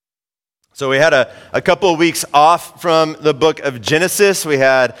So we had a couple of weeks off from the book of Genesis. We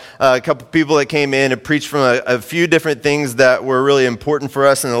had a couple of people that came in and preached from a few different things that were really important for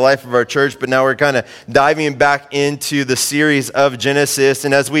us in the life of our church, but now we're kind of diving back into the series of Genesis.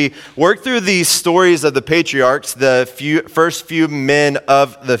 And as we work through these stories of the patriarchs, the first few men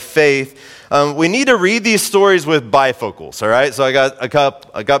of the faith, we need to read these stories with bifocals, all right? So I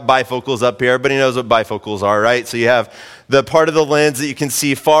got bifocals up here. Everybody knows what bifocals are, right? So you have the part of the lens that you can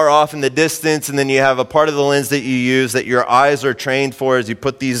see far off in the distance, and then you have a part of the lens that you use that your eyes are trained for as you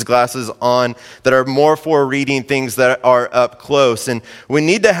put these glasses on that are more for reading things that are up close. And we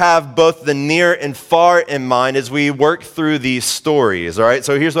need to have both the near and far in mind as we work through these stories, all right?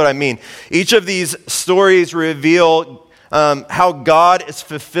 So here's what I mean. Each of these stories reveal how God is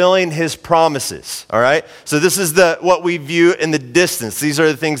fulfilling his promises, all right? So this is what we view in the distance. These are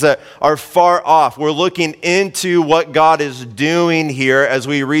the things that are far off. We're looking into what God is doing here as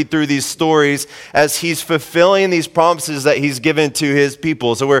we read through these stories, as he's fulfilling these promises that he's given to his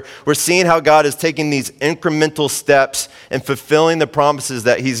people. So we're seeing how God is taking these incremental steps and fulfilling the promises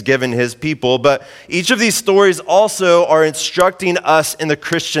that he's given his people. But each of these stories also are instructing us in the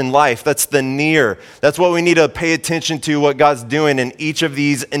Christian life. That's the near. That's what we need to pay attention to, what God's doing in each of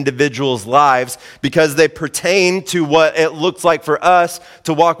these individuals' lives, because they pertain to what it looks like for us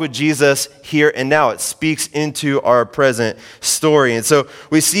to walk with Jesus here and now. It speaks into our present story. And so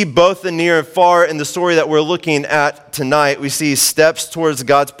we see both the near and far in the story that we're looking at tonight. We see steps towards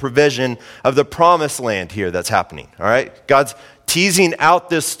God's provision of the promised land here that's happening, all right? God's teasing out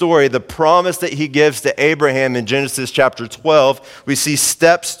this story, the promise that he gives to Abraham in Genesis chapter 12. We see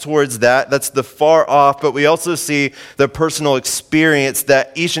steps towards that. That's the far off, but we also see the personal experience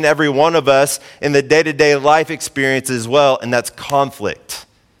that each and every one of us in the day-to-day life experience as well, and that's conflict.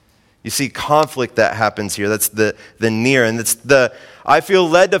 You see conflict that happens here. That's the near, and it's I feel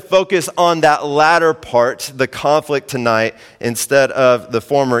led to focus on that latter part, the conflict tonight, instead of the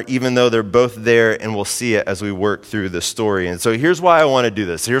former, even though they're both there, and we'll see it as we work through the story. And so here's why I want to do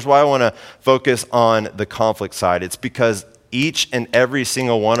this. Here's why I want to focus on the conflict side. It's because each and every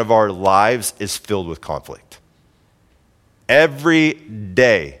single one of our lives is filled with conflict. Every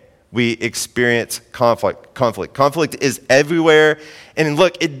day we experience conflict. Conflict is everywhere. And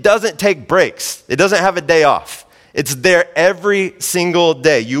look, it doesn't take breaks. It doesn't have a day off. It's there every single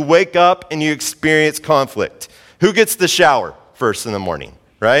day. You wake up and you experience conflict. Who gets the shower first in the morning,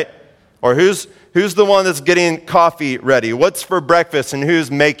 right? Or who's the one that's getting coffee ready? What's for breakfast and who's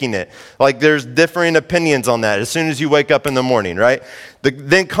making it? Like, there's differing opinions on that as soon as you wake up in the morning, right?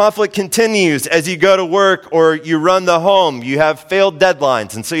 Then conflict continues as you go to work or you run the home. You have failed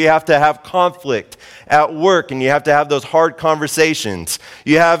deadlines, and so you have to have conflict at work, and you have to have those hard conversations.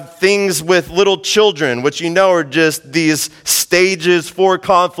 You have things with little children, which you know are just these stages for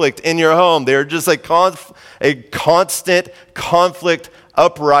conflict in your home. They're just a constant conflict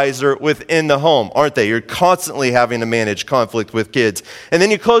upriser within the home, aren't they? You're constantly having to manage conflict with kids. And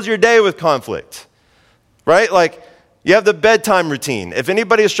then you close your day with conflict, right? Like, you have the bedtime routine. If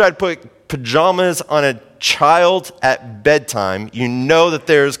anybody has tried to put pajamas on a child at bedtime, you know that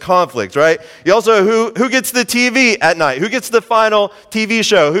there's conflict, right? You also, who gets the TV at night? Who gets the final TV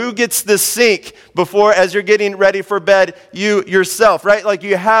show? Who gets the sink before, as you're getting ready for bed, you yourself, right? Like,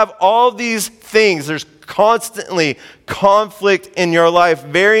 you have all these things. There's constantly conflict in your life,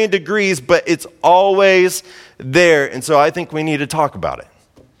 varying degrees, but it's always there. And so I think we need to talk about it.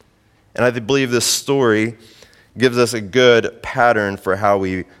 And I believe this story gives us a good pattern for how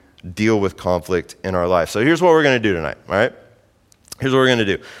we deal with conflict in our life. So here's what we're going to do tonight, all right? Here's what we're going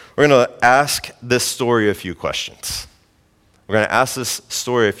to do. We're going to ask this story a few questions. We're going to ask this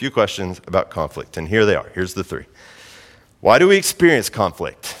story a few questions about conflict, and here they are. Here's the three. Why do we experience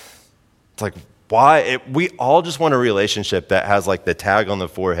conflict? It's like, why? We all just want a relationship that has like the tag on the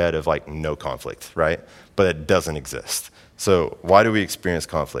forehead of like no conflict, right? But it doesn't exist. So why do we experience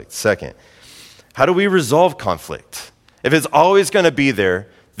conflict? Second, how do we resolve conflict? If it's always going to be there,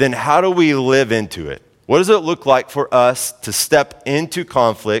 then how do we live into it? What does it look like for us to step into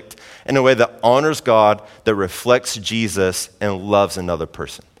conflict in a way that honors God, that reflects Jesus, and loves another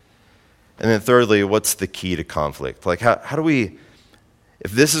person? And then thirdly, what's the key to conflict? Like, how do we,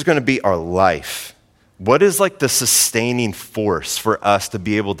 if this is going to be our life, what is like the sustaining force for us to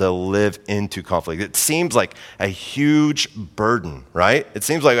be able to live into conflict? It seems like a huge burden, right? It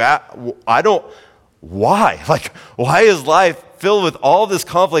seems like why? Like, why is life filled with all this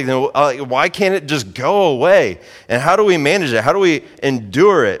conflict, and why can't it just go away? And how do we manage it? How do we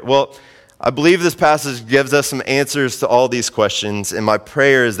endure it? Well, I believe this passage gives us some answers to all these questions, and my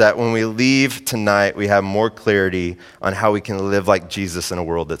prayer is that when we leave tonight, we have more clarity on how we can live like Jesus in a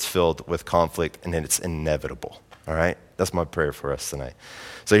world that's filled with conflict and it's inevitable, all right? That's my prayer for us tonight.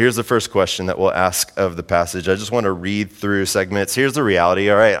 So here's the first question that we'll ask of the passage. I just want to read through segments. Here's the reality,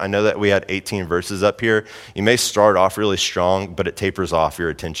 all right? I know that we had 18 verses up here. You may start off really strong, but it tapers off your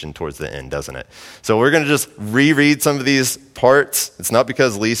attention towards the end, doesn't it? So we're going to just reread some of these parts. It's not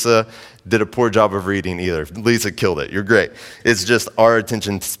because Lisa did a poor job of reading either. Lisa killed it. You're great. It's just our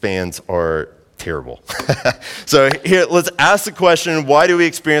attention spans are terrible. So here, let's ask the question, why do we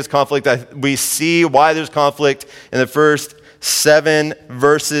experience conflict? We see why there's conflict in the first 7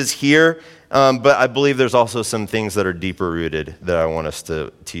 verses here, but I believe there's also some things that are deeper rooted that I want us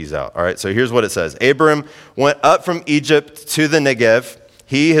to tease out. All right, so here's what it says. Abram went up from Egypt to the Negev,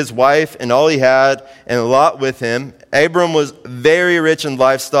 he, his wife, and all he had, and Lot with him. Abram was very rich in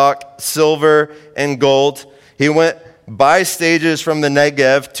livestock, silver, and gold. He went by stages from the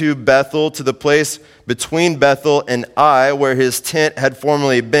Negev to Bethel, to the place between Bethel and Ai, where his tent had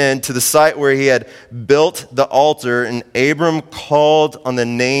formerly been, to the site where he had built the altar, and Abram called on the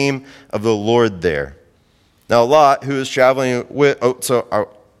name of the Lord there. Now Lot, who was traveling with,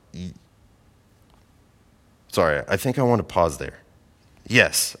 sorry, I think I want to pause there.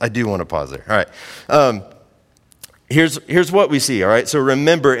 Yes, I do want to pause there. All right. Here's what we see, all right? So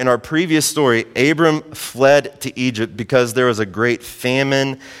remember, in our previous story, Abram fled to Egypt because there was a great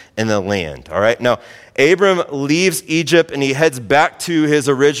famine in the land, all right? Now, Abram leaves Egypt and he heads back to his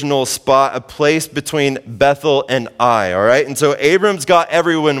original spot, a place between Bethel and Ai, all right? And so Abram's got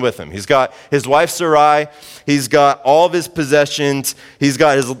everyone with him. He's got his wife Sarai, he's got all of his possessions, he's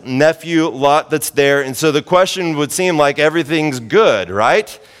got his nephew Lot that's there, and so the question would seem like everything's good,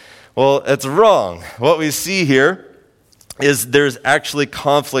 right? Well, that's wrong. What we see here is there's actually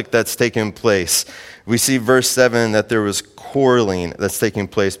conflict that's taking place. We see verse 7 that there was quarreling that's taking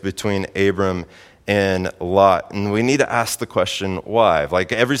place between Abram and Lot. And we need to ask the question, why?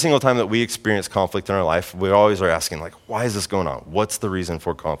 Like every single time that we experience conflict in our life, we always are asking, like, why is this going on? What's the reason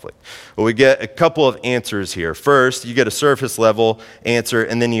for conflict? Well, we get a couple of answers here. First, you get a surface level answer,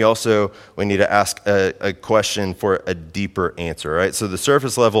 and then we need to ask a question for a deeper answer, right? So the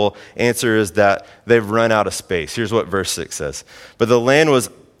surface level answer is that they've run out of space. Here's what verse 6 says. But the land was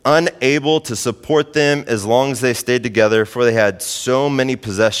unable to support them as long as they stayed together, for they had so many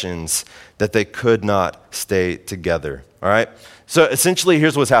possessions that they could not stay together, all right? So essentially,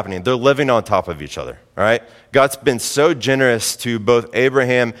 here's what's happening. They're living on top of each other, all right? God's been so generous to both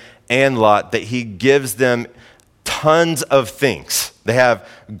Abraham and Lot that he gives them tons of things. They have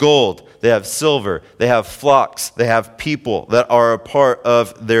gold, they have silver, they have flocks, they have people that are a part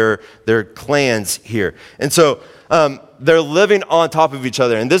of their clans here. And so they're living on top of each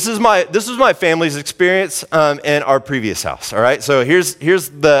other. And this is my family's experience in our previous house, all right? So here's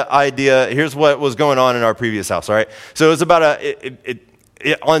the idea. Here's what was going on in our previous house, all right? So it was about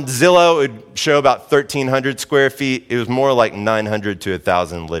on Zillow, it would show about 1,300 square feet. It was more like 900 to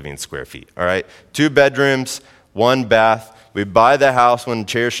 1,000 living square feet, all right? 2 bedrooms, 1 bath. We buy the house when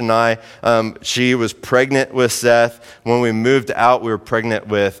Cherish and I, she was pregnant with Seth. When we moved out, we were pregnant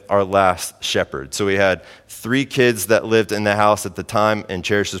with our last shepherd. So we had 3 kids that lived in the house at the time, and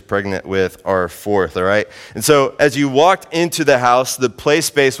Cherish was pregnant with our 4th, all right? And so as you walked into the house, the play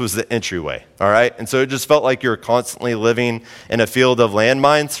space was the entryway, all right? And so it just felt like you were constantly living in a field of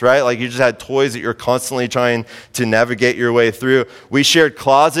landmines, right? Like you just had toys that you're constantly trying to navigate your way through. We shared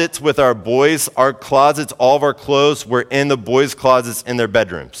closets with our boys. Our closets, all of our clothes were in the boys' closets in their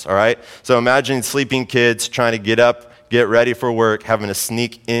bedrooms, all right? So imagine sleeping kids trying to get up, get ready for work, having to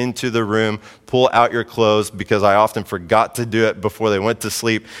sneak into the room, pull out your clothes, because I often forgot to do it before they went to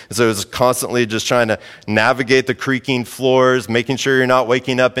sleep. And so it was constantly just trying to navigate the creaking floors, making sure you're not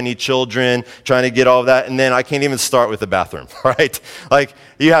waking up any children, trying to get all of that. And then I can't even start with the bathroom, right? Like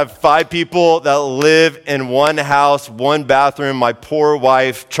you have 5 people that live in one house, 1 bathroom, my poor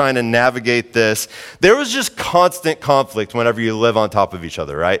wife trying to navigate this. There was just constant conflict whenever you live on top of each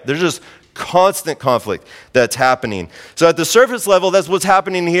other, right? There's just constant conflict that's happening. So at the surface level, that's what's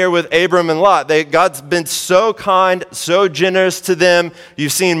happening here with Abram and Lot. God's been so kind, so generous to them.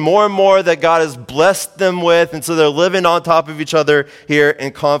 You've seen more and more that God has blessed them with, and so they're living on top of each other here,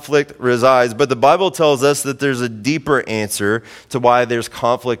 and conflict resides. But the Bible tells us that there's a deeper answer to why there's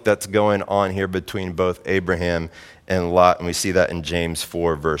conflict that's going on here between both Abraham and Lot, and we see that in James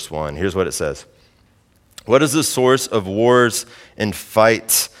 4, verse 1. Here's what it says. What is the source of wars and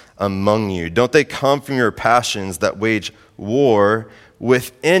fights among you? Don't they come from your passions that wage war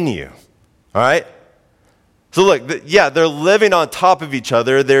within you? All right? So look, they're living on top of each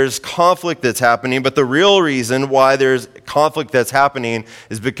other. There's conflict that's happening, but the real reason why there's conflict that's happening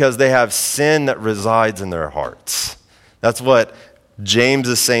is because they have sin that resides in their hearts. That's what James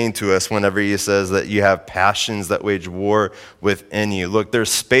is saying to us whenever he says that you have passions that wage war within you. Look, there's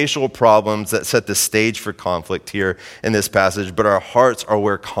spatial problems that set the stage for conflict here in this passage, but our hearts are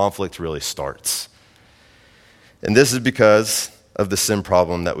where conflict really starts. And this is because of the sin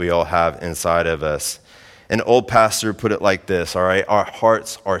problem that we all have inside of us. An old pastor put it like this, all right? Our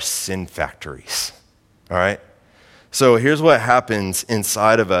hearts are sin factories, all right? So here's what happens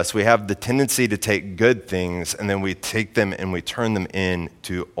inside of us. We have the tendency to take good things, and then we take them and we turn them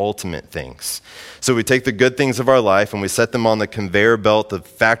into ultimate things. So we take the good things of our life and we set them on the conveyor belt, the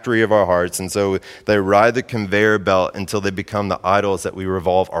factory of our hearts, and so they ride the conveyor belt until they become the idols that we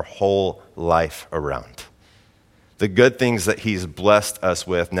revolve our whole life around. The good things that he's blessed us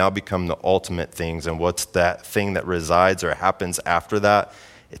with now become the ultimate things. And what's that thing that resides or happens after that?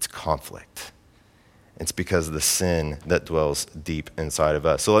 It's conflict. It's because of the sin that dwells deep inside of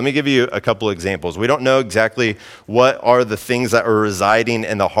us. So let me give you a couple examples. We don't know exactly what are the things that are residing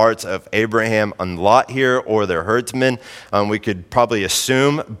in the hearts of Abraham and Lot here or their herdsmen. We could probably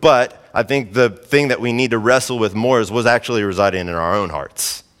assume, but I think the thing that we need to wrestle with more is what's actually residing in our own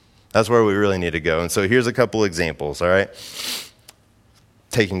hearts. That's where we really need to go. And so here's a couple examples, all right?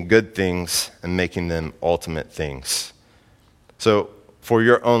 Taking good things and making them ultimate things. So for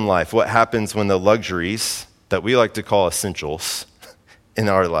your own life, what happens when the luxuries that we like to call essentials in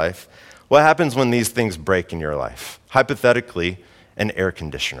our life, what happens when these things break in your life? Hypothetically, an air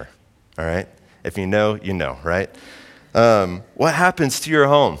conditioner, all right? If you know, you know, right? What happens to your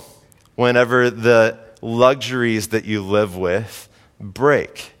home whenever the luxuries that you live with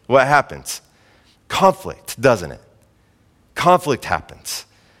break? What happens? Conflict, doesn't it? Conflict happens.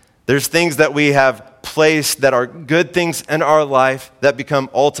 There's things that we have placed that are good things in our life that become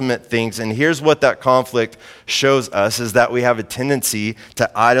ultimate things. And here's what that conflict shows us is that we have a tendency to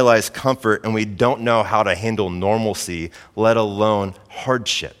idolize comfort and we don't know how to handle normalcy, let alone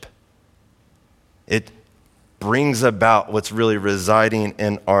hardship. It brings about what's really residing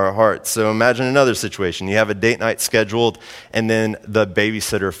in our hearts. So imagine another situation. You have a date night scheduled, and then the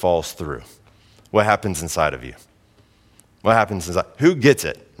babysitter falls through. What happens inside of you? What happens inside? Who gets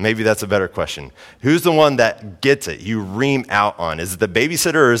it? Maybe that's a better question. Who's the one that gets it? You ream out on. Is it the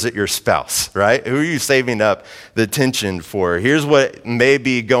babysitter or is it your spouse, right? Who are you saving up the tension for? Here's what may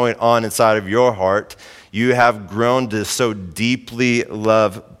be going on inside of your heart. You have grown to so deeply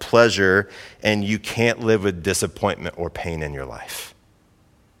love pleasure, and you can't live with disappointment or pain in your life.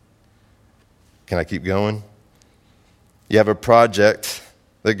 Can I keep going? You have a project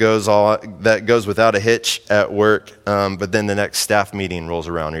that goes without a hitch at work, but then the next staff meeting rolls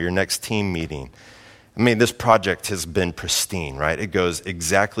around or your next team meeting. I mean, this project has been pristine, right? It goes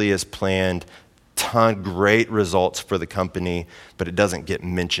exactly as planned, great results for the company, but it doesn't get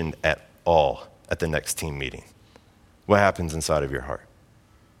mentioned at all at the next team meeting. What happens inside of your heart?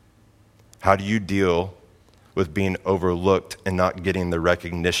 How do you deal with being overlooked and not getting the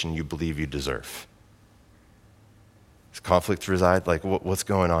recognition you believe you deserve? Does conflict reside? Like, what's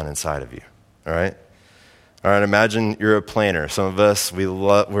going on inside of you? All right? All right, imagine you're a planner. Some of us,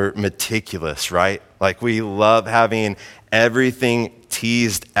 we're meticulous, right? Like, we love having everything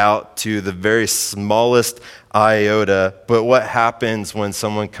teased out to the very smallest iota. But what happens when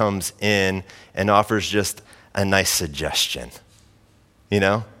someone comes in and offers just a nice suggestion? You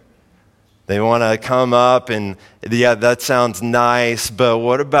know? They want to come up and, yeah, that sounds nice, but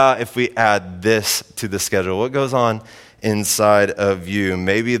what about if we add this to the schedule? What goes on inside of you?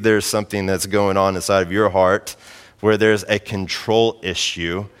 Maybe there's something that's going on inside of your heart where there's a control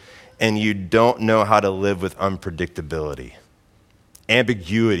issue and you don't know how to live with unpredictability.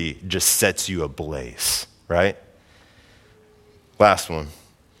 Ambiguity just sets you ablaze, right? Last one.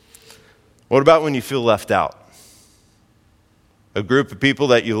 What about when you feel left out? A group of people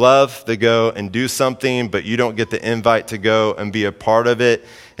that you love, they go and do something, but you don't get the invite to go and be a part of it,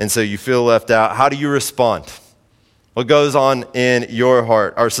 and so you feel left out. How do you respond? What goes on in your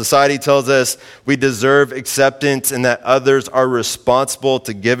heart? Our society tells us we deserve acceptance and that others are responsible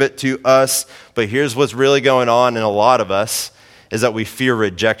to give it to us, but here's what's really going on in a lot of us is that we fear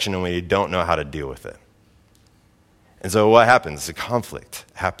rejection and we don't know how to deal with it. And so what happens? The conflict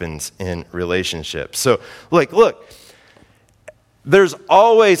happens in relationships. So look, there's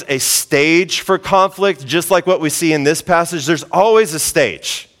always a stage for conflict, just like what we see in this passage. There's always a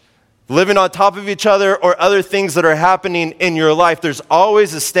stage. Living on top of each other or other things that are happening in your life, there's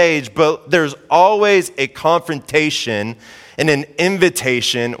always a stage, but there's always a confrontation. and an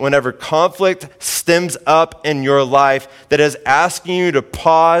invitation whenever conflict stems up in your life that is asking you to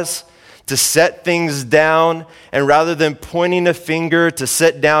pause, to set things down, and rather than pointing a finger, to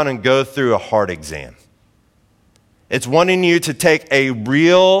sit down and go through a heart exam. It's wanting you to take a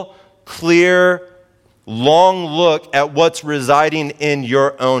real, clear, long look at what's residing in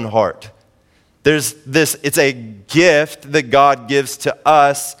your own heart. It's a gift that God gives to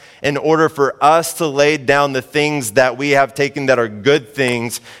us in order for us to lay down the things that we have taken that are good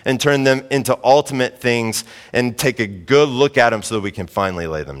things and turn them into ultimate things and take a good look at them so that we can finally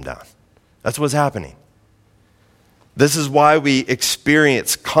lay them down. That's what's happening. This is why we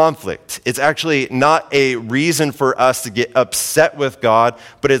experience conflict. It's actually not a reason for us to get upset with God,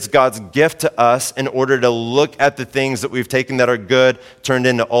 but it's God's gift to us in order to look at the things that we've taken that are good, turned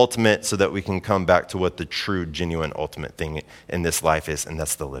into ultimate, so that we can come back to what the true, genuine, ultimate thing in this life is, and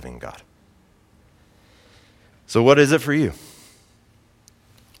that's the living God. So what is it for you?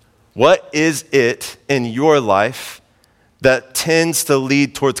 What is it in your life that tends to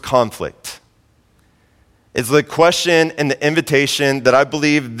lead towards conflict? It's the question and the invitation that I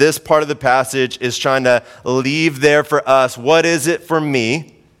believe this part of the passage is trying to leave there for us. What is it for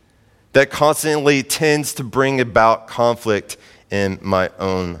me that constantly tends to bring about conflict in my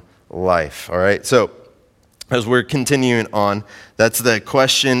own life? All right, so as we're continuing on, that's the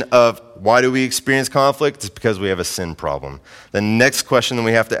question of why do we experience conflict? It's because we have a sin problem. The next question that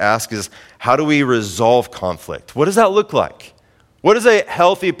we have to ask is, how do we resolve conflict? What does that look like? What is a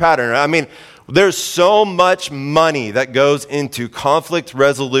healthy pattern? I mean, there's so much money that goes into conflict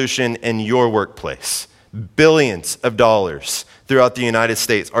resolution in your workplace. Billions of dollars throughout the United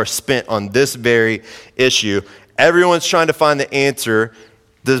States are spent on this very issue. Everyone's trying to find the answer.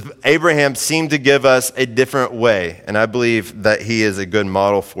 Does Abraham seem to give us a different way? And I believe that he is a good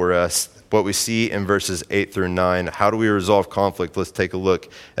model for us. What we see in verses 8 through 9. How do we resolve conflict? Let's take a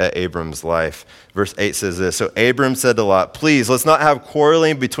look at Abram's life. Verse 8 says this, so Abram said to Lot, please, let's not have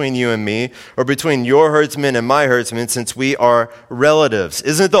quarreling between you and me, or between your herdsmen and my herdsmen, since we are relatives.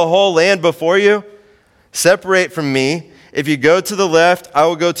 Isn't the whole land before you? Separate from me. If you go to the left, I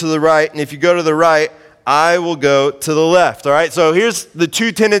will go to the right, and if you go to the right, I will go to the left, all right? So here's the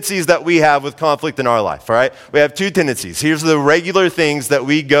two tendencies that we have with conflict in our life, all right? We have two tendencies. Here's the regular things that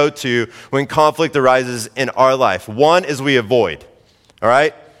we go to when conflict arises in our life. One is we avoid, all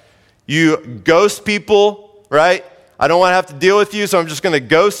right? You ghost people, right? I don't want to have to deal with you, so I'm just going to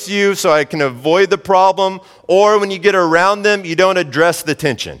ghost you so I can avoid the problem. Or when you get around them, you don't address the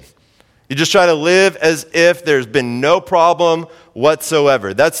tension. You just try to live as if there's been no problem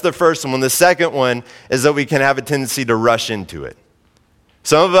whatsoever. That's the first one. The second one is that we can have a tendency to rush into it.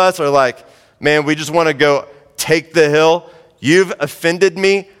 Some of us are like, man, we just want to go take the hill. You've offended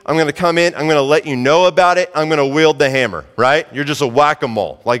me. I'm going to come in. I'm going to let you know about it. I'm going to wield the hammer, right? You're just a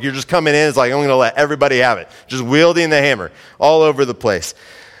whack-a-mole. Like you're just coming in. It's like, I'm going to let everybody have it. Just wielding the hammer all over the place.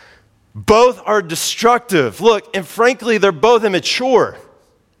 Both are destructive. Look, and frankly, they're both immature.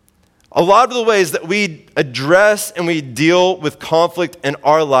 A lot of the ways that we address and we deal with conflict in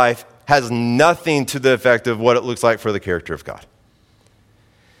our life has nothing to the effect of what it looks like for the character of God.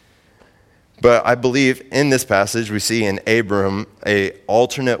 But I believe in this passage we see in Abram an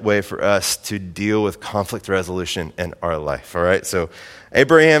alternate way for us to deal with conflict resolution in our life, all right? So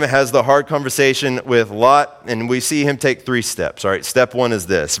Abraham has the hard conversation with Lot, and we see him take 3 steps, all right? Step 1 is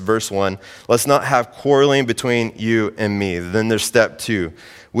this, verse 1, let's not have quarreling between you and me. Then there's step 2.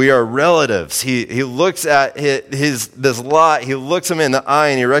 We are relatives. He looks at this Lot, he looks him in the eye,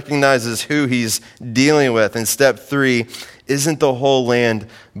 and he recognizes who he's dealing with. And step 3, isn't the whole land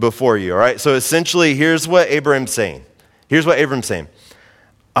before you? All right, so essentially, here's what Abram's saying.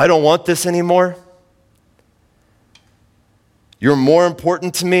 I don't want this anymore. You're more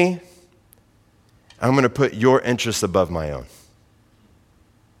important to me. I'm going to put your interests above my own.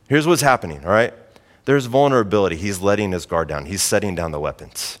 Here's what's happening, all right? There's vulnerability. He's letting his guard down. He's setting down the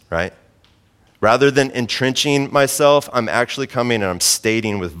weapons, right? Rather than entrenching myself, I'm actually coming and I'm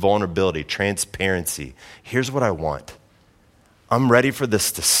stating with vulnerability, transparency. Here's what I want. I'm ready for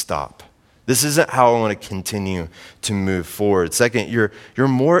this to stop. This isn't how I want to continue to move forward. Second, you're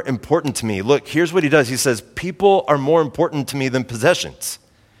more important to me. Look, here's what he does. He says, people are more important to me than possessions.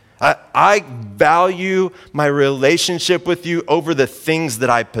 I value my relationship with you over the things that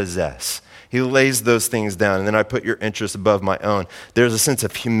I possess. He lays those things down, and then I put your interests above my own. There's a sense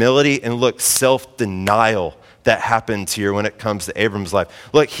of humility and, look, self-denial that happens here when it comes to Abram's life.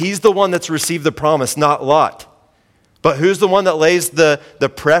 Look, he's the one that's received the promise, not Lot. But who's the one that lays the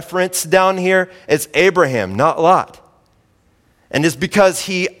preference down here? It's Abraham, not Lot. And it's because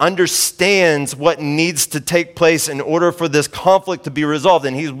he understands what needs to take place in order for this conflict to be resolved.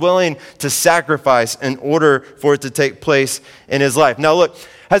 And he's willing to sacrifice in order for it to take place in his life. Now look,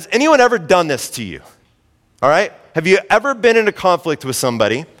 has anyone ever done this to you? All right? Have you ever been in a conflict with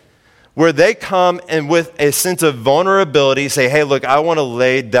somebody where they come and with a sense of vulnerability say, hey, look, I want to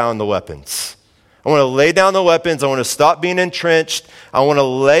lay down the weapons. I want to lay down the weapons. I want to stop being entrenched. I want to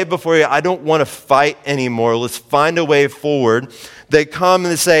lay before you. I don't want to fight anymore. Let's find a way forward. They come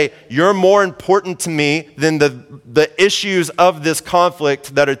and they say, you're more important to me than the issues of this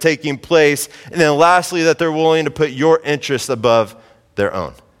conflict that are taking place. And then lastly, that they're willing to put your interests above their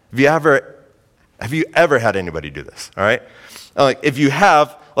own. Have you ever had anybody do this? All right? If you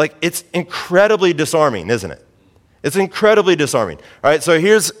have, it's incredibly disarming, isn't it? It's incredibly disarming. All right, so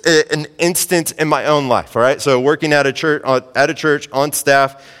here's an instance in my own life. All right, so working at a church on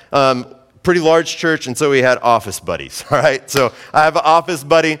staff, pretty large church, and so we had office buddies. All right, so I have an office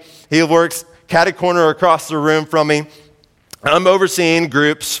buddy. He works catty-corner across the room from me. I'm overseeing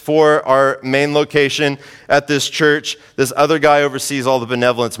groups for our main location at this church. This other guy oversees all the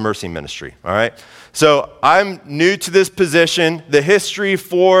benevolence mercy ministry. All right, so I'm new to this position. The history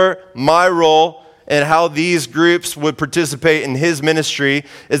for my role and how these groups would participate in his ministry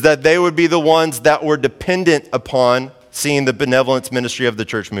is that they would be the ones that were dependent upon seeing the benevolence ministry of the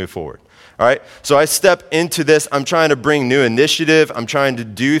church move forward. All right, so I step into this. I'm trying to bring new initiative. I'm trying to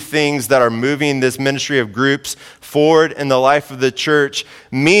do things that are moving this ministry of groups forward in the life of the church.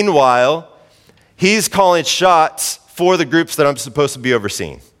 Meanwhile, he's calling shots for the groups that I'm supposed to be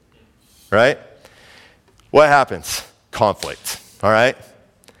overseeing. Right? What happens? Conflict. All right?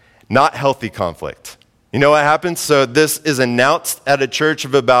 Not healthy conflict. You know what happens? So this is announced at a church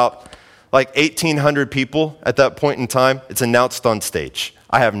of about 1,800 people at that point in time. It's announced on stage.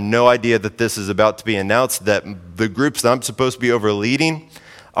 I have no idea that this is about to be announced, that the groups that I'm supposed to be overleading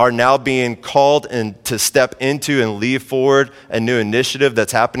are now being called and to step into and lead forward a new initiative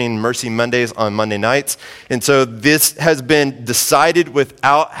that's happening Mercy Mondays on Monday nights. And so this has been decided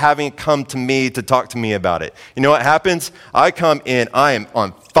without having come to me to talk to me about it. You know what happens? I come in, I am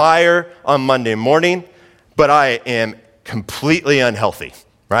on fire on Monday morning, but I am completely unhealthy,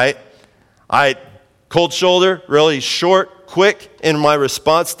 right? Cold shoulder, really short, quick in my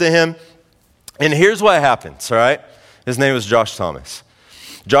response to him. And here's what happens, all right? His name is Josh Thomas.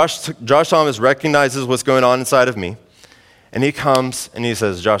 Josh Thomas recognizes what's going on inside of me, and he comes and he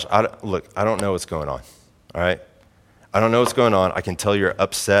says, Josh, I don't know what's going on, all right? I don't know what's going on. I can tell you're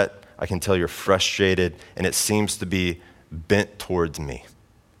upset. I can tell you're frustrated, and it seems to be bent towards me.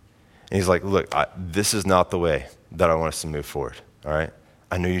 And he's like, look, this is not the way that I want us to move forward, all right?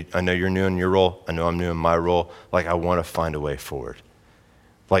 I know you're new in your role. I know I'm new in my role. I want to find a way forward.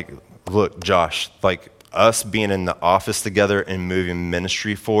 Look, Josh, us being in the office together and moving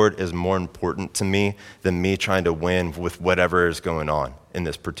ministry forward is more important to me than me trying to win with whatever is going on in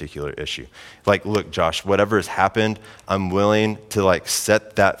this particular issue. Look, Josh, whatever has happened, I'm willing to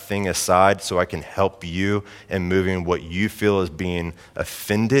set that thing aside so I can help you in moving what you feel is being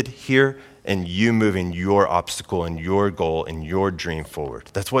offended here and you moving your obstacle and your goal and your dream forward.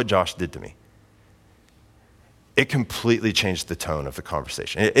 That's what Josh did to me. It completely changed the tone of the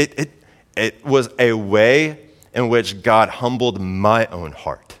conversation. It was a way in which God humbled my own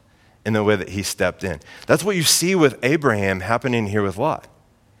heart in the way that he stepped in. That's what you see with Abraham happening here with Lot.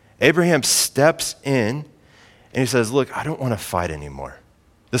 Abraham steps in and he says, look, I don't want to fight anymore.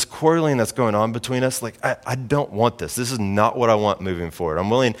 This quarreling that's going on between us, I don't want this. This is not what I want moving forward. I'm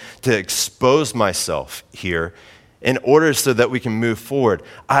willing to expose myself here in order so that we can move forward.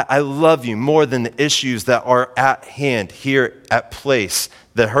 I love you more than the issues that are at hand here at Place.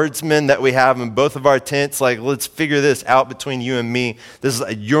 The herdsmen that we have in both of our tents, let's figure this out between you and me.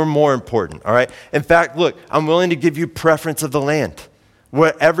 You're more important, all right? In fact, look, I'm willing to give you preference of the land.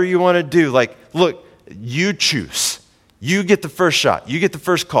 Whatever you want to do, look, you choose. You get the first shot. You get the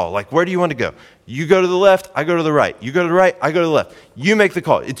first call. Where do you want to go? You go to the left, I go to the right. You go to the right, I go to the left. You make the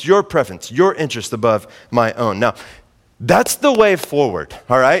call. It's your preference, your interest above my own. Now, that's the way forward,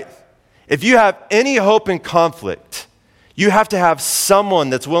 all right? If you have any hope in conflict, you have to have someone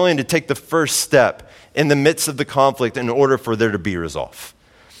that's willing to take the first step in the midst of the conflict in order for there to be resolve.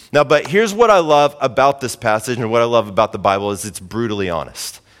 Now, but here's what I love about this passage and what I love about the Bible is it's brutally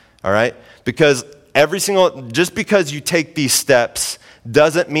honest, all right? Because just because you take these steps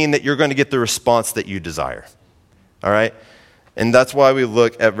doesn't mean that you're going to get the response that you desire, all right? And that's why we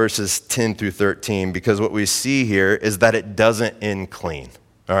look at verses 10 through 13, because what we see here is that it doesn't end clean,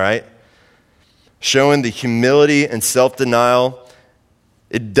 all right? Showing the humility and self-denial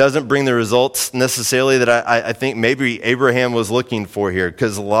it doesn't bring the results necessarily that I think maybe Abraham was looking for here,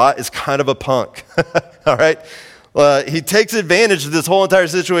 because Lot is kind of a punk, all right? He takes advantage of this whole entire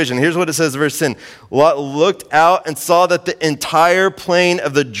situation. Here's what it says in verse 10. Lot looked out and saw that the entire plain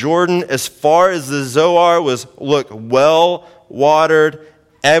of the Jordan as far as the Zoar was, well watered,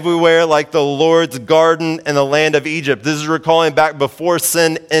 everywhere like the Lord's garden in the land of Egypt. This is recalling back before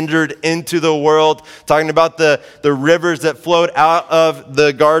sin entered into the world, talking about the rivers that flowed out of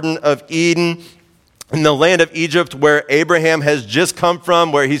the Garden of Eden in the land of Egypt, where Abraham has just come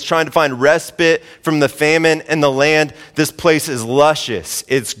from, where he's trying to find respite from the famine in the land. This place is luscious.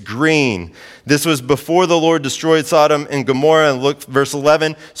 It's green. This was before the Lord destroyed Sodom and Gomorrah. And look, verse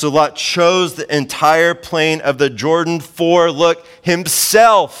 11. So Lot chose the entire plain of the Jordan for,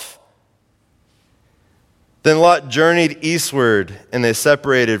 himself. Then Lot journeyed eastward, and they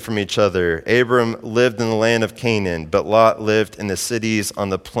separated from each other. Abram lived in the land of Canaan, but Lot lived in the cities on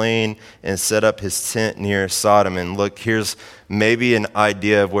the plain and set up his tent near Sodom. And look, here's maybe an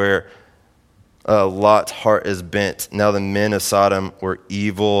idea of where Lot's heart is bent. Now the men of Sodom were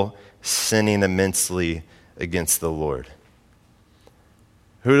evil, sinning immensely against the Lord.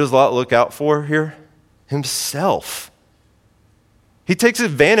 Who does Lot look out for here? Himself. He takes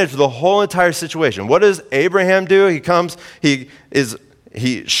advantage of the whole entire situation. What does Abraham do? He comes, he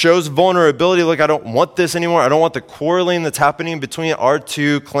shows vulnerability. Look, I don't want this anymore. I don't want the quarreling that's happening between our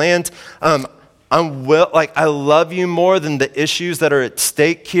two clans. I love you more than the issues that are at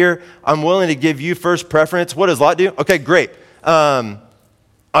stake here. I'm willing to give you first preference. What does Lot do? Okay, great. I'm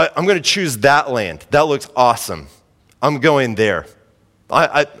going to choose that land. That looks awesome. I'm going there.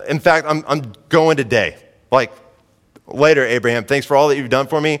 In fact, I'm going today. Later, Abraham, thanks for all that you've done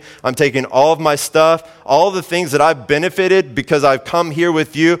for me. I'm taking all of my stuff, all the things that I've benefited because I've come here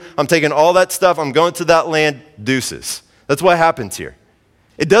with you. I'm taking all that stuff. I'm going to that land. Deuces. That's what happens here.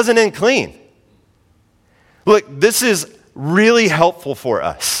 It doesn't end clean. Look, this is really helpful for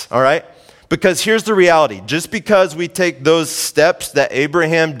us, all right? Because here's the reality. Just because we take those steps that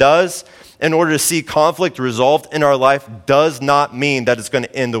Abraham does in order to see conflict resolved in our life does not mean that it's going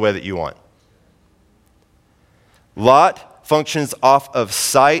to end the way that you want. Lot functions off of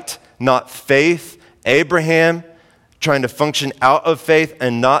sight, not faith. Abraham, trying to function out of faith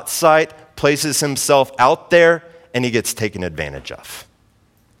and not sight, places himself out there, and he gets taken advantage of.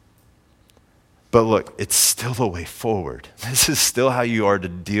 But look, it's still the way forward. This is still how you are to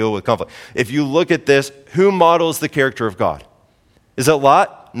deal with conflict. If you look at this, who models the character of God? Is it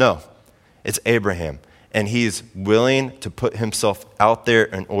Lot? No, it's Abraham. And he's willing to put himself out there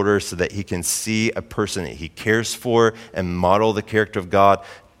in order so that he can see a person that he cares for and model the character of God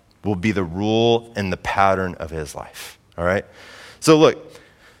will be the rule and the pattern of his life, all right? So look,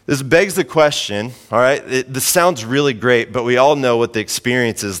 this begs the question, all right? This sounds really great, but we all know what the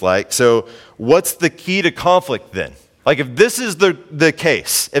experience is like. So what's the key to conflict then? If this is the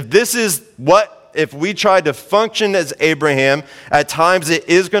case, if we try to function as Abraham, at times it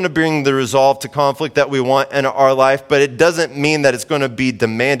is going to bring the resolve to conflict that we want in our life, but it doesn't mean that it's going to be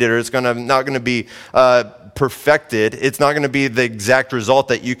demanded or it's not going to be perfected. It's not going to be the exact result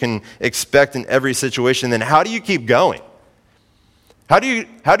that you can expect in every situation. Then how do you keep going? How do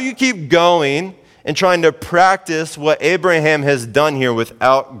you keep going and trying to practice what Abraham has done here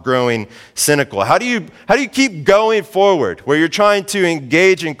without growing cynical? How do you keep going forward where you're trying to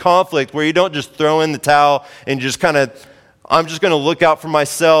engage in conflict, where you don't just throw in the towel and just I'm just going to look out for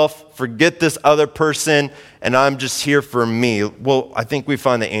myself, forget this other person, and I'm just here for me? Well, I think we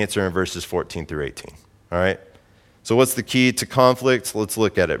find the answer in verses 14 through 18, all right? So what's the key to conflict? Let's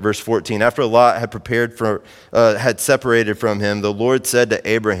look at it. Verse 14, after Lot had separated from him, the Lord said to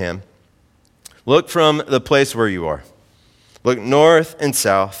Abraham, look from the place where you are. Look north and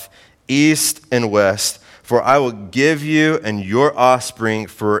south, east and west, for I will give you and your offspring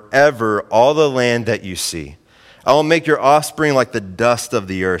forever all the land that you see. I will make your offspring like the dust of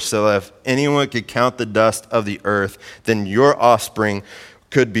the earth. So if anyone could count the dust of the earth, then your offspring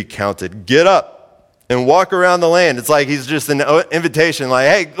could be counted. Get up and walk around the land. It's like he's just an invitation,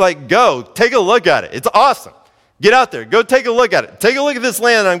 hey, go, take a look at it. It's awesome. Get out there. Go take a look at it. Take a look at this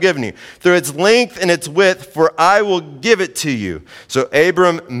land that I'm giving you through its length and its width, for I will give it to you. So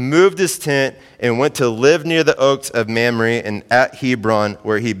Abram moved his tent and went to live near the oaks of Mamre and at Hebron,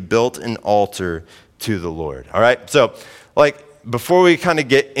 where he built an altar to the Lord. All right? So, before we kind of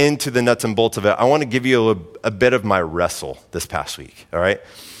get into the nuts and bolts of it, I want to give you a bit of my wrestle this past week. All right?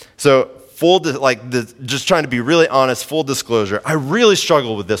 So, just trying to be really honest, full disclosure, I really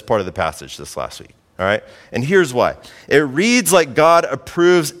struggled with this part of the passage this last week. All right? And here's why. It reads like God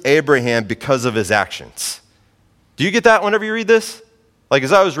approves Abraham because of his actions. Do you get that whenever you read this? Like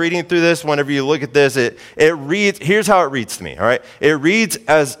as I was reading through this, whenever you look at this, it reads, here's how it reads to me, all right? It reads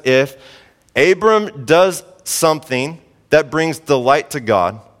as if Abram does something that brings delight to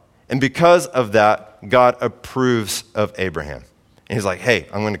God, and because of that, God approves of Abraham. And he's like, hey,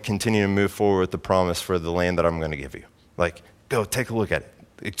 I'm going to continue to move forward with the promise for the land that I'm going to give you. Like, go take a look at it.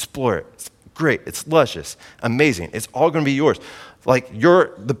 Explore it. It's great. It's luscious. Amazing. It's all going to be yours. Like,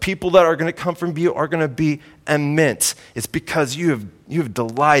 the people that are going to come from you are going to be immense. It's because you have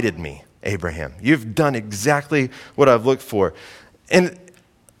delighted me, Abraham. You've done exactly what I've looked for. And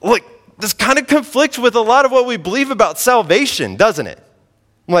look, this kind of conflicts with a lot of what we believe about salvation, doesn't it?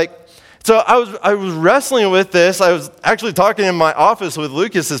 Like, so I was wrestling with this. I was actually talking in my office with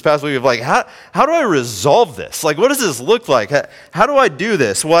Lucas this past week of like, how do I resolve this? Like, what does this look like? How do I do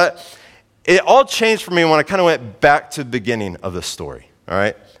this? It all changed for me when I kind of went back to the beginning of the story, all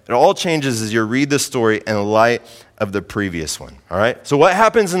right? It all changes as you read the story in light of the previous one, all right? So what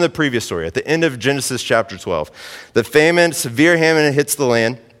happens in the previous story? At the end of Genesis chapter 12, the severe famine hits the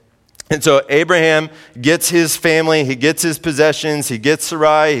land. And so Abraham gets his family, he gets his possessions, he gets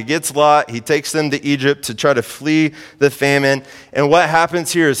Sarai, he gets Lot, he takes them to Egypt to try to flee the famine. And what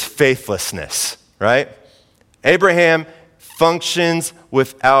happens here is faithlessness, right? Abraham functions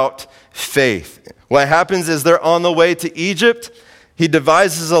without faith. What happens is they're on the way to Egypt. He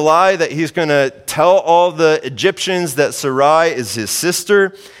devises a lie that he's going to tell all the Egyptians that Sarai is his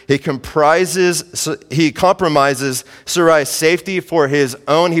sister. He compromises Sarai's safety for his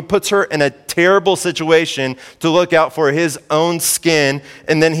own. He puts her in a terrible situation to look out for his own skin,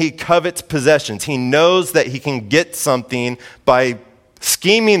 and then he covets possessions. He knows that he can get something by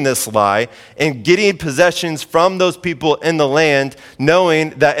scheming this lie and getting possessions from those people in the land, knowing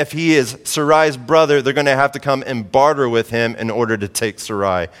that if he is Sarai's brother, they're going to have to come and barter with him in order to take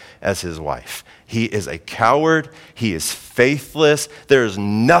Sarai as his wife. He is a coward. He is faithless. There is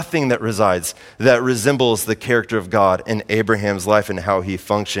nothing that resembles the character of God in Abraham's life and how he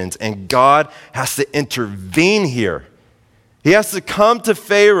functions. And God has to intervene here. He has to come to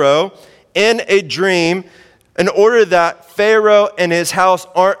Pharaoh in a dream in order that Pharaoh and his house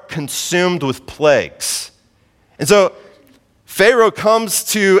aren't consumed with plagues. And so Pharaoh comes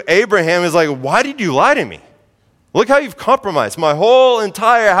to Abraham and is like, why did you lie to me? Look how you've compromised my whole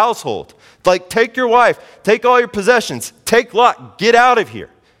entire household. Like, take your wife, take all your possessions, take Lot, get out of here.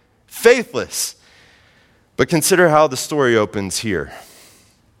 Faithless. But consider how the story opens here.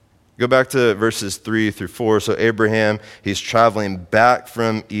 Go back to verses 3-4. So Abraham, he's traveling back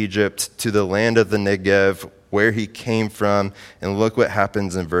from Egypt to the land of the Negev, where he came from. And look what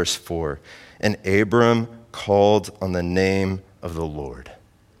happens in verse 4. And Abram called on the name of the Lord.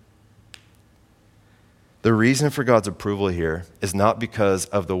 The reason for God's approval here is not because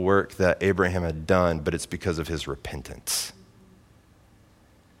of the work that Abraham had done, but it's because of his repentance.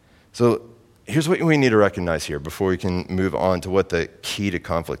 So here's what we need to recognize here before we can move on to what the key to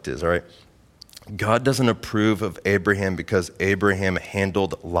conflict is, all right? God doesn't approve of Abraham because Abraham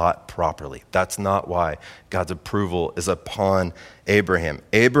handled Lot properly. That's not why God's approval is upon Abraham.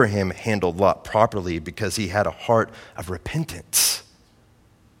 Abraham handled Lot properly because he had a heart of repentance.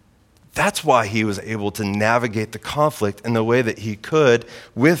 That's why he was able to navigate the conflict in the way that he could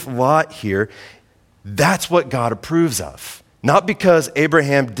with Lot here. That's what God approves of. Not because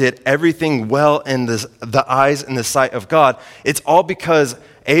Abraham did everything well in the eyes and the sight of God. It's all because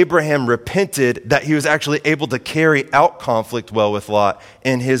Abraham repented that he was actually able to carry out conflict well with Lot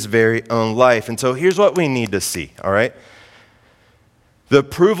in his very own life. And so here's what we need to see, all right? The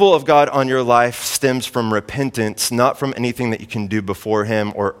approval of God on your life stems from repentance, not from anything that you can do before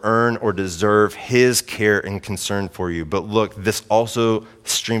him or earn or deserve his care and concern for you. But look, this also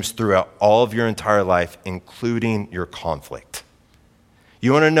streams throughout all of your entire life, including your conflict.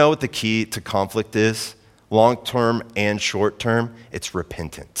 You want to know what the key to conflict is? Long-term and short-term? It's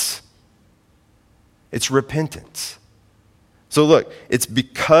repentance. It's repentance. So look, it's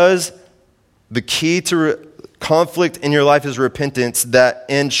because the key to conflict in your life is repentance, that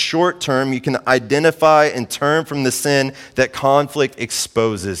in short term you can identify and turn from the sin that conflict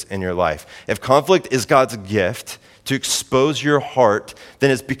exposes in your life. If conflict is God's gift to expose your heart,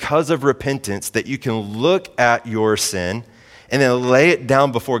 then it's because of repentance that you can look at your sin and then lay it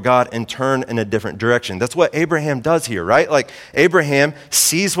down before God and turn in a different direction. That's what Abraham does here, right? Like, Abraham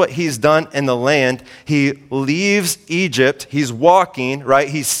sees what he's done in the land. He leaves Egypt. He's walking, right?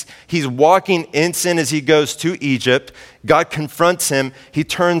 He's walking in sin as he goes to Egypt. God confronts him. He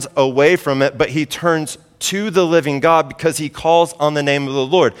turns away from it, but he turns to the living God because he calls on the name of the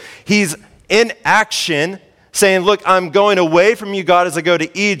Lord. He's in action, saying, look, I'm going away from you, God, as I go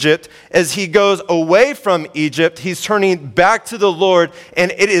to Egypt. As he goes away from Egypt, he's turning back to the Lord,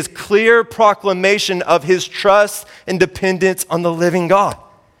 and it is clear proclamation of his trust and dependence on the living God.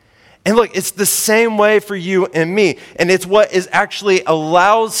 And look, it's the same way for you and me. And it's what is actually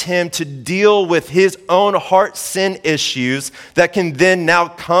allows him to deal with his own heart sin issues that can then now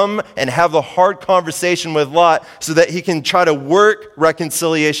come and have a hard conversation with Lot so that he can try to work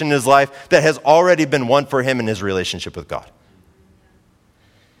reconciliation in his life that has already been won for him in his relationship with God.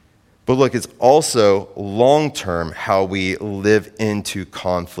 But look, it's also long-term how we live into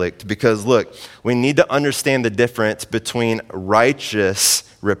conflict. Because look, we need to understand the difference between righteous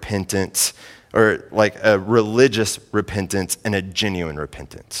repentance, or like a religious repentance, and a genuine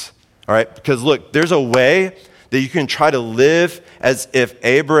repentance. All right? Because look, there's a way that you can try to live as if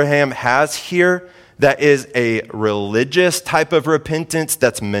Abraham has here that is a religious type of repentance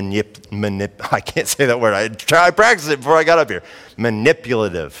that's I can't say that word. I practiced it before I got up here.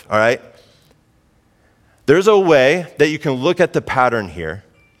 Manipulative, all right? There's a way that you can look at the pattern here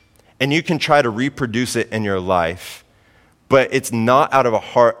and you can try to reproduce it in your life, but it's not out of a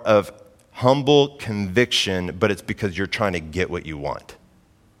heart of humble conviction, but it's because you're trying to get what you want.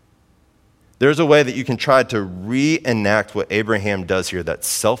 There's a way that you can try to reenact what Abraham does here that's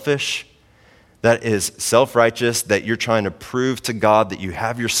selfish, that is self-righteous, that you're trying to prove to God that you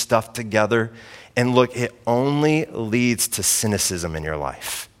have your stuff together. And look, it only leads to cynicism in your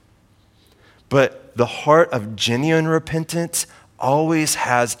life. But the heart of genuine repentance always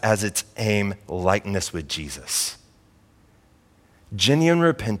has as its aim likeness with Jesus. Genuine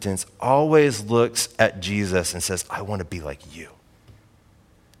repentance always looks at Jesus and says, I want to be like you.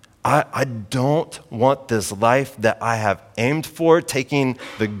 I don't want this life that I have aimed for, taking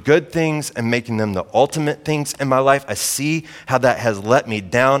the good things and making them the ultimate things in my life. I see how that has let me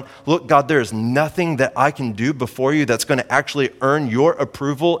down. Look, God, there is nothing that I can do before you that's going to actually earn your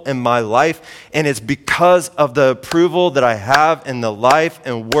approval in my life. And it's because of the approval that I have in the life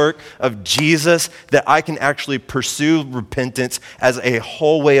and work of Jesus that I can actually pursue repentance as a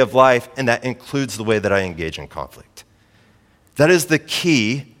whole way of life, and that includes the way that I engage in conflict. That is the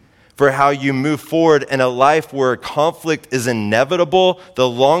key for how you move forward in a life where conflict is inevitable. The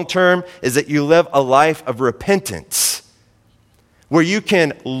long term is that you live a life of repentance, where you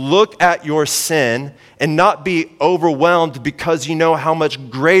can look at your sin and not be overwhelmed because you know how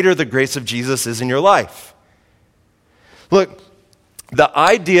much greater the grace of Jesus is in your life. Look, the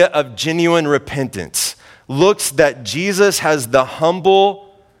idea of genuine repentance looks that Jesus has the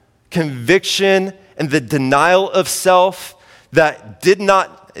humble conviction and the denial of self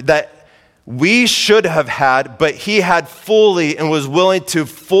that we should have had, but he had fully and was willing to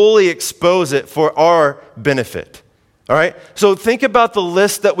fully expose it for our benefit. All right? So think about the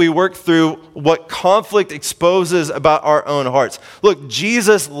list that we worked through, what conflict exposes about our own hearts. Look,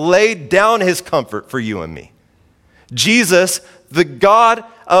 Jesus laid down his comfort for you and me. Jesus, the God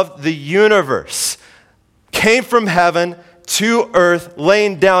of the universe, came from heaven to earth,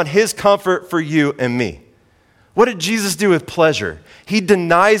 laying down his comfort for you and me. What did Jesus do with pleasure? He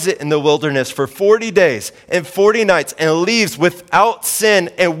denies it in the wilderness for 40 days and 40 nights and leaves without sin.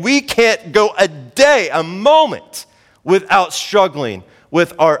 And we can't go a day, a moment, without struggling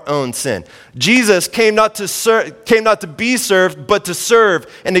with our own sin. Jesus came not to be served, but to serve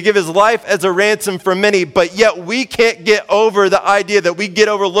and to give his life as a ransom for many. But yet we can't get over the idea that we get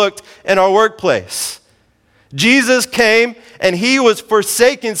overlooked in our workplace. Jesus came and he was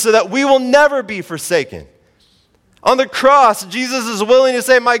forsaken so that we will never be forsaken. On the cross, Jesus is willing to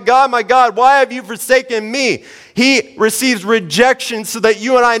say, my God, why have you forsaken me? He receives rejection so that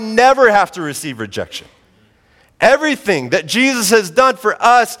you and I never have to receive rejection. Everything that Jesus has done for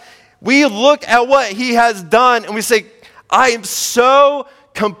us, we look at what he has done and we say, I am so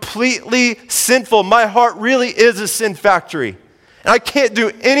completely sinful. My heart really is a sin factory. And I can't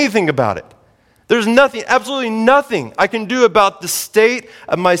do anything about it. There's nothing, absolutely nothing I can do about the state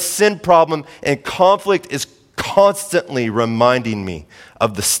of my sin problem, and conflict is constantly reminding me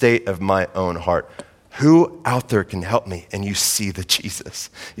of the state of my own heart. Who out there can help me? And you see the Jesus.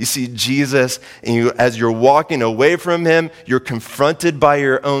 You see Jesus, and as you're walking away from him, you're confronted by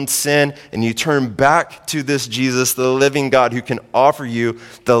your own sin, and you turn back to this Jesus, the living God, who can offer you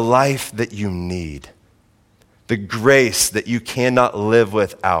the life that you need, the grace that you cannot live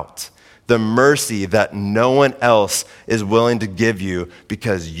without, the mercy that no one else is willing to give you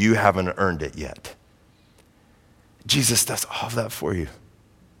because you haven't earned it yet. Jesus does all of that for you.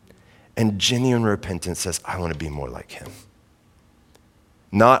 And genuine repentance says, I want to be more like him.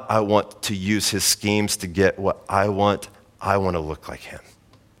 Not I want to use his schemes to get what I want to look like him.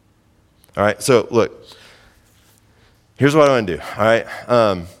 All right, so look, Here's what I want to do, all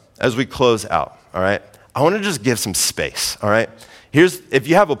right? As we close out, all right? I want to just give some space, all right? If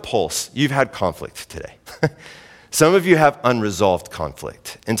you have a pulse, you've had conflict today. Some of you have unresolved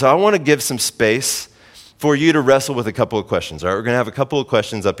conflict. And so I want to give some space for you to wrestle with a couple of questions, all right? We're going to have a couple of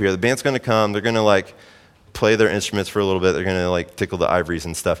questions up here. The band's going to come. They're going to, play their instruments for a little bit. They're going to, tickle the ivories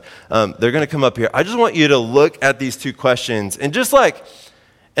and stuff. They're going to come up here. I just want you to look at these two questions and just,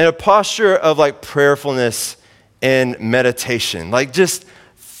 in a posture of, prayerfulness and meditation. Just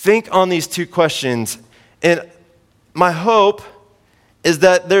think on these two questions. And my hope is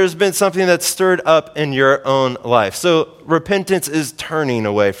that there's been something that's stirred up in your own life. So repentance is turning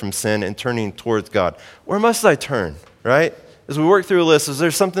away from sin and turning towards God. Where must I turn, right? As we work through a list, is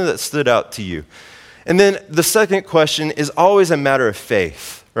there something that stood out to you? And then the second question is always a matter of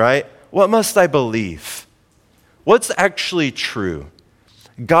faith, right? What must I believe? What's actually true?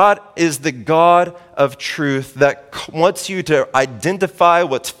 God is the God of truth that wants you to identify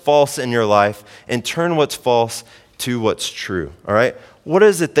what's false in your life and turn what's false to what's true, all right? What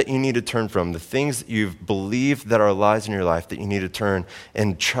is it that you need to turn from? The things that you've believed that are lies in your life that you need to turn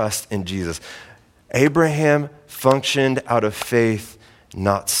and trust in Jesus. Abraham functioned out of faith,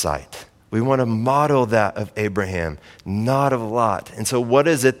 not sight. We want to model that of Abraham, not of Lot. And so what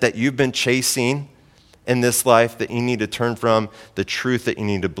is it that you've been chasing in this life that you need to turn from, the truth that you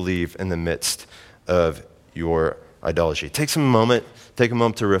need to believe in the midst of your idolatry? Take a moment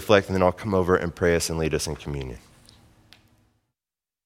to reflect, and then I'll come over and pray us and lead us in communion.